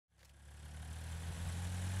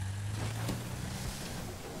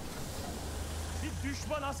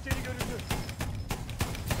Düşman askeri görüldü.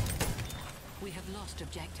 We have lost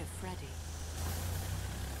objective Freddy.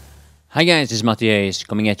 Hi guys, it's Mattias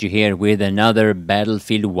coming at you here with another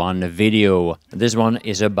Battlefield 1 video. This one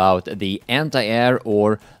is about the anti-air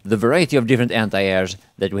or the variety of different anti-airs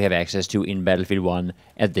that we have access to in Battlefield 1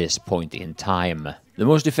 at this point in time. The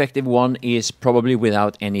most effective one is probably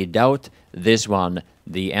without any doubt this one,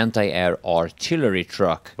 the anti-air artillery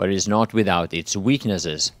truck, but it is not without its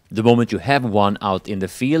weaknesses. The moment you have one out in the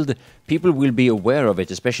field, people will be aware of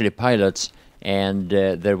it, especially pilots, and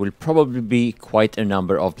there will probably be quite a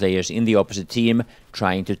number of players in the opposite team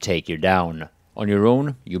trying to take you down. On your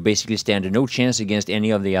own, you basically stand no chance against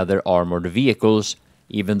any of the other armored vehicles,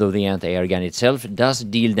 even though the anti-air gun itself does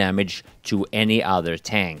deal damage to any other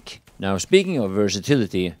tank. Now, speaking of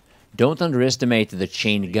versatility, don't underestimate the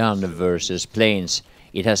chain gun versus planes.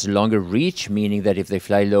 It has longer reach, meaning that if they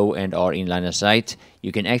fly low and are in line of sight,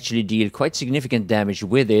 you can actually deal quite significant damage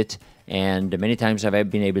with it, and many times I've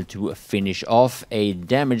been able to finish off a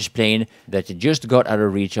damaged plane that just got out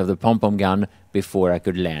of reach of the pom-pom gun before I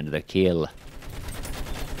could land the kill.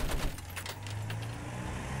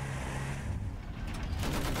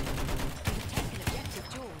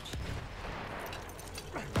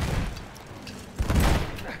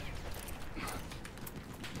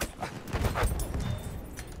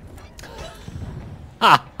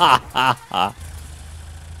 Ha ha ha ha!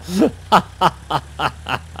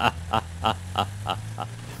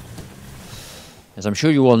 As I'm sure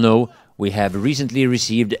you all know, we have recently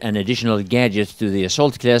received an additional gadget to the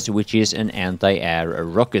assault class, which is an anti-air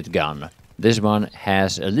rocket gun. This one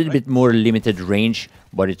has a little bit more limited range,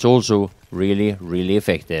 but it's also really, really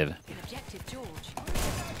effective.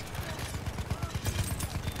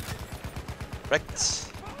 Right.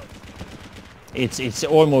 It's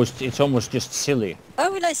almost just silly. Why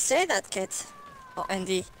would I say that, kid? Oh,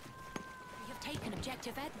 Andy. We have taken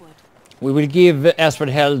objective Edward. We will give Asford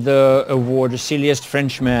Hell the award Silliest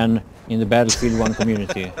Frenchman in the Battlefield 1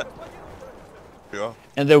 community. Yeah.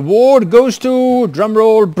 And the award goes to,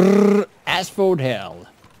 drumroll, brrr, Asford Hell.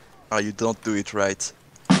 Ah, you don't do it right.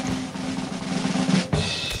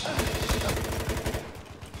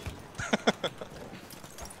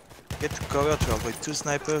 Get to cover to avoid two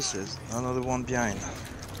snipers, there's another one behind.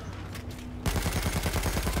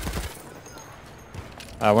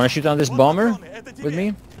 Wanna shoot down this bomber with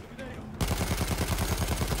me?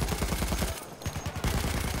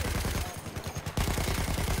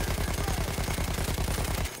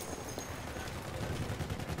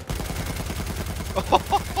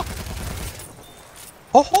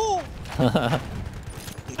 Oh!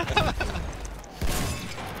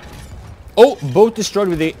 Oh, both destroyed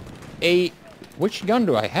with the A... Which gun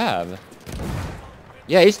do I have?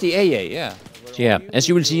 Yeah, it's the AA, yeah. So yeah, as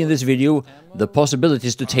you will see in this video, the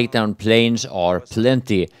possibilities to take down planes are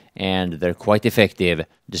plenty, and they're quite effective.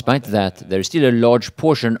 Despite that, there is still a large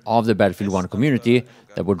portion of the Battlefield 1 community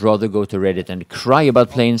that would rather go to Reddit and cry about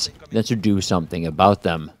planes than to do something about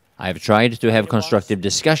them. I've tried to have constructive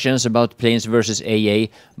discussions about planes versus AA,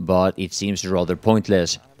 but it seems rather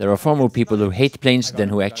pointless. There are far more people who hate planes than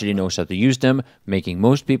who actually knows how to use them, making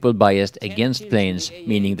most people biased against planes,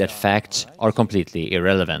 meaning that facts are completely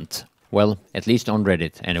irrelevant. Well, at least on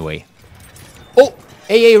Reddit, anyway. Oh!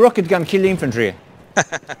 AA rocket gun kill infantry!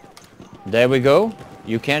 There we go.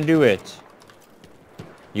 You can do it.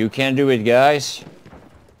 You can do it, guys.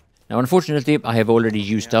 Now, unfortunately, I have already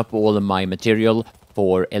used up all of my material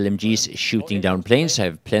for LMGs shooting down planes. I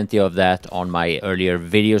have plenty of that on my earlier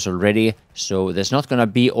videos already, so there's not gonna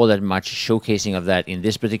be all that much showcasing of that in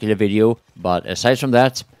this particular video, but aside from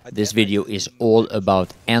that, this video is all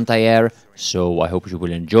about anti-air, so I hope you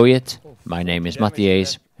will enjoy it. My name is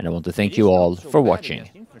Mattias, and I want to thank you all for watching.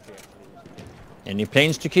 Any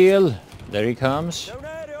planes to kill? There he comes.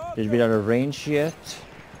 A little bit out of range yet.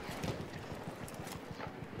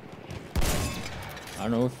 I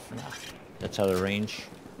don't know if... Nah, that's out of range.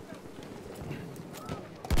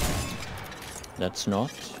 That's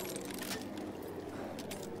not.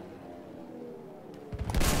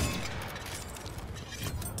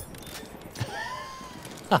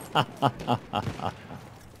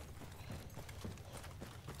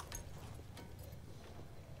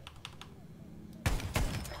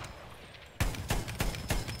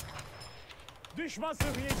 Düşman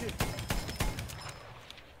sıhhiyeci.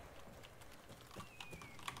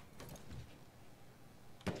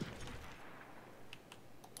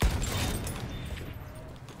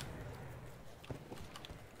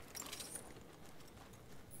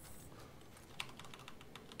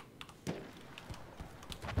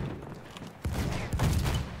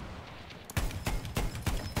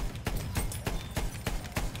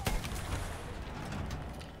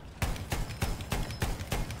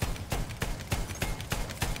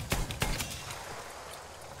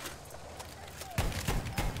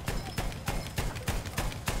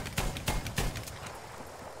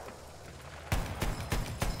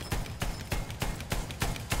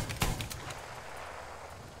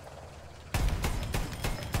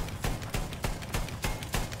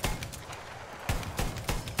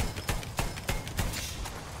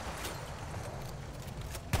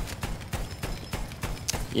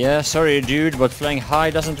 Yeah, sorry dude, but flying high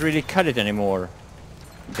doesn't really cut it anymore.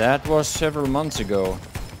 That was several months ago.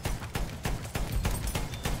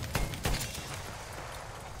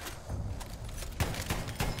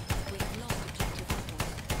 We have lost objective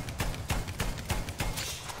Edward.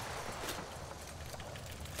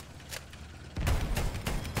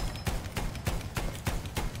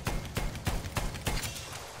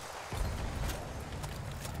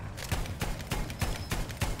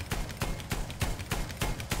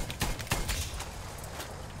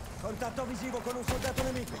 Contatto visivo con un soldato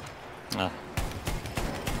nemico. Ah.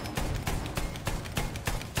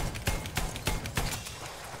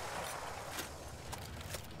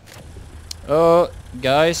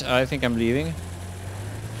 Guys, I think I'm leaving. We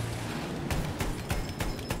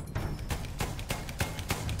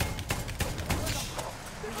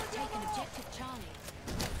have taken objective Charlie.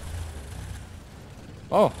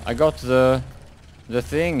 Oh, I got the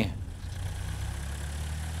thing.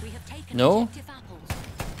 We have taken No? objective apples.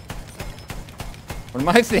 What am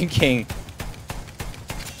I thinking?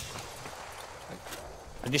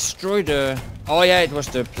 I destroyed the... Oh yeah, it was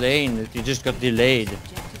the plane. It just got delayed.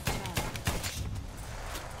 Objective Charlie.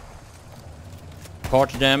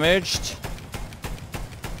 Part damaged.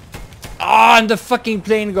 Ah, and the fucking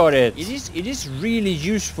plane got it. It is really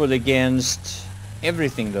useful against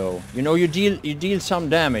everything though. You know, you deal some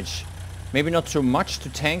damage. Maybe not so much to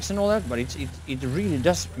tanks and all that, but it really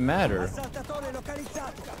does matter. Assaltatore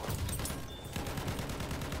localizzato.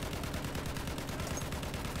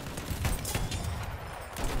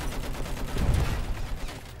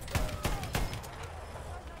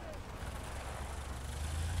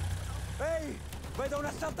 Ehi, vedo un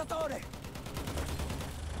assaltatore.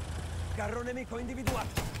 Carro nemico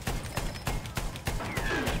individuato.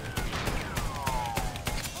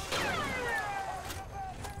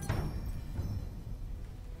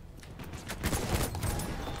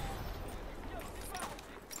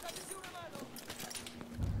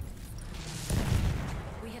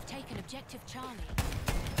 We have taken objective Charlie.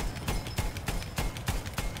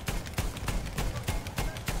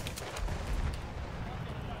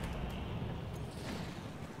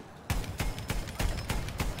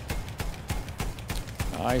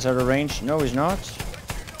 Ah, he's out of range. No, he's not.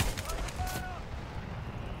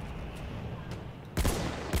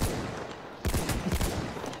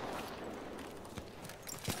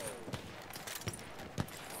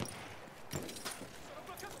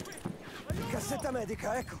 Cassetta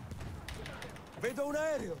medica, ecco. Vedo un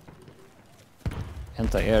aereo.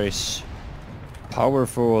 Anti-air is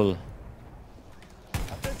powerful.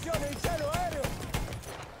 Attenzione, in cielo, aereo.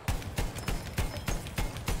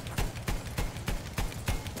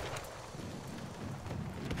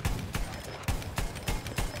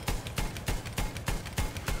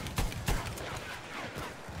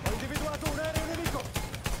 Ho individuato un aereo nemico.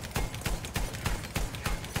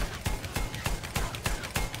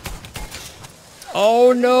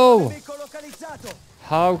 Oh no! Nemico localizzato.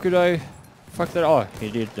 How could I fuck that? Oh,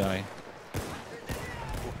 he did die.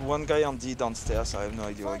 One guy on D downstairs, I have no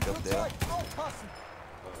idea what got there. Aufpassen.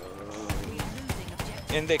 We are losing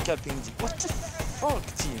objective. And they're capping D. What the fuck,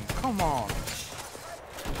 team? Come on.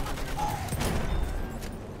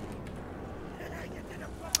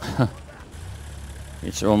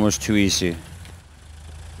 It's almost too easy.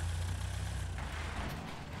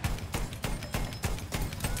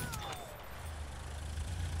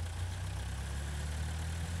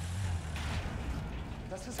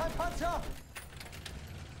 Das ist ein Panzer.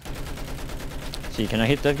 See, can I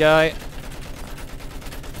hit that guy?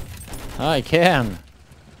 I can.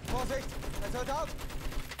 Vorsicht, Soldat.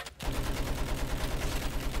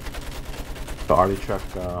 The arty truck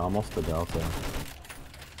almost to Delta.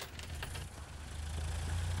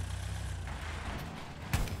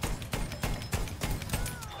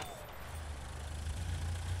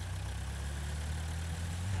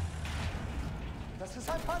 Das ist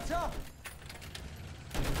ein Panzer.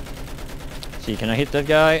 See, can I hit that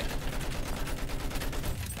guy?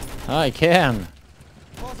 I can.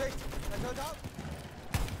 Vorsicht, Soldat.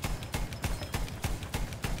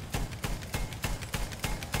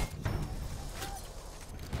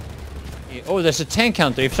 Oh, there's a tank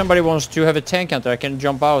counter. If somebody wants to have a tank counter, I can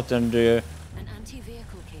jump out and... An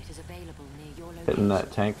anti-vehicle kit is available near your location. Hitting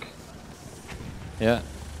that tank. yeah.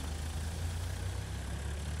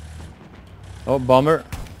 Oh, bomber.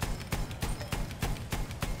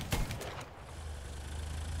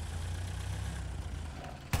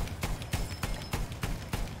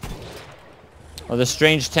 Oh, the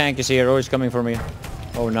strange tank is here. Oh, it's coming for me.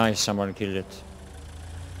 Oh, nice. Someone killed it.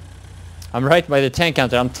 I'm right by the tank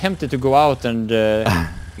counter. I'm tempted to go out and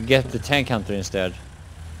get the tank counter instead.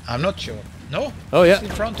 I'm not sure. No. Oh, yeah. He's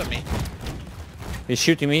in front of me. He's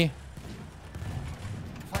shooting me.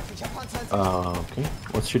 Feindlicher Panzer. Okay.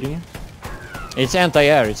 What's shooting you? It's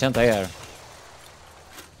anti-air. It's anti-air.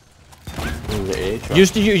 This is the AA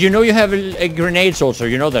truck. You know you have grenades also.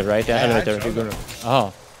 You know that, right? The Yeah, I elevator. know You're gonna...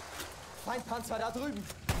 Oh. Feindpanzer da drüben.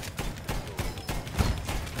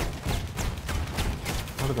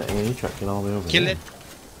 How did the AA truck get all the way over Kill there?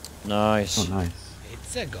 it. Nice. Oh, nice.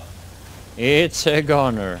 It's a gun. It's a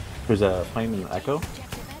gunner. There's a plane in Echo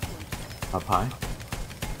Objective Edward. up high.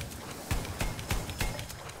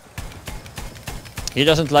 He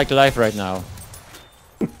doesn't like life right now.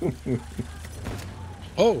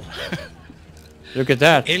 Oh, Look at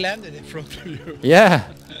that. he landed in front of you. Yeah.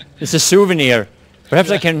 It's a souvenir.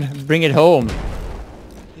 Perhaps I can bring it home.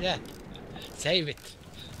 Yeah. Save it.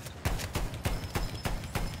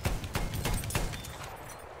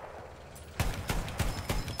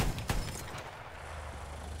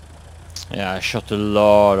 Yeah, I shot a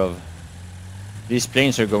lot of... These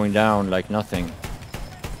planes are going down like nothing.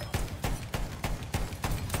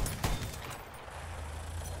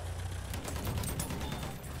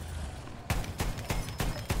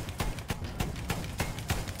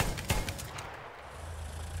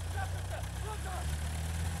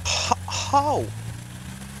 How?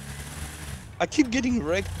 I keep getting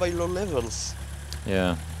wrecked by low levels.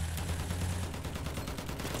 Yeah.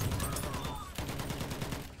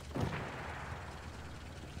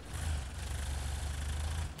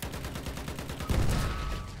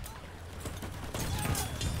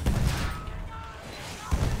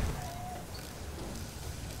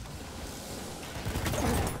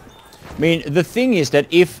 I mean, the thing is that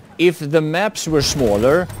if the maps were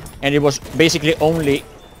smaller and it was basically only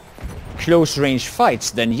close range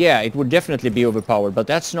fights, then yeah, it would definitely be overpowered, but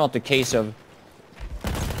that's not the case of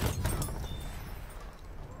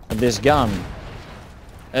this gun.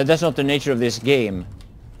 That's not the nature of this game.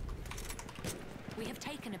 We have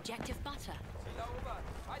taken objective butter.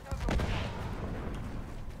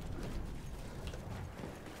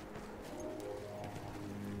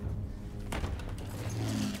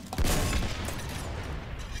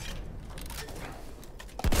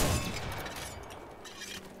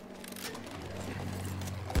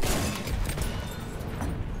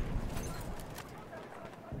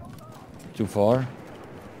 Too far.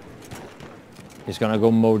 He's gonna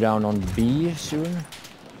go mow down on B soon.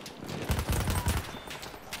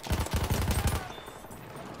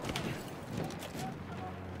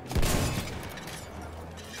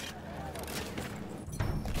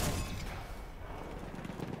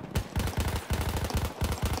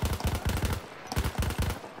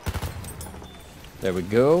 There we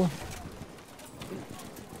go.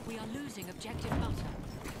 We are losing objective butter.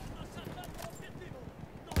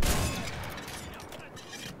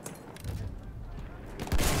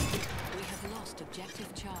 We have lost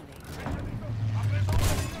objective Charlie.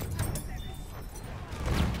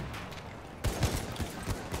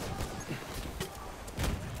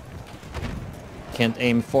 Can't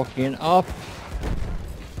aim fucking up.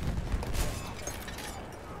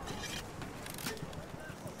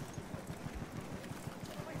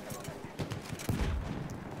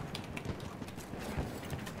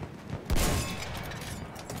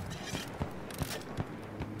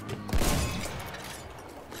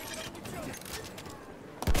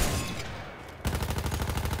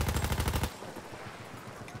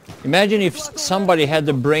 Imagine if somebody had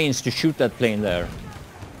the brains to shoot that plane there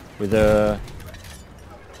with a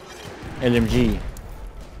LMG.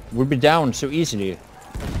 Would be down so easily.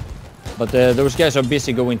 But those guys are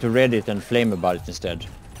busy going to Reddit and flame about it instead.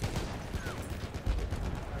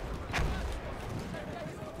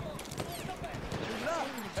 Là,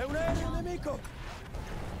 è un aereo nemico.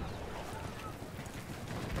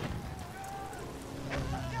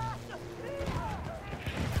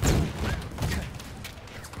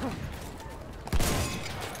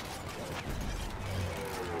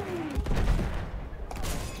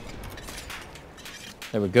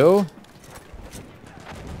 There we go.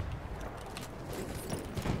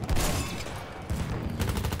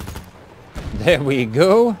 There we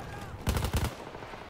go.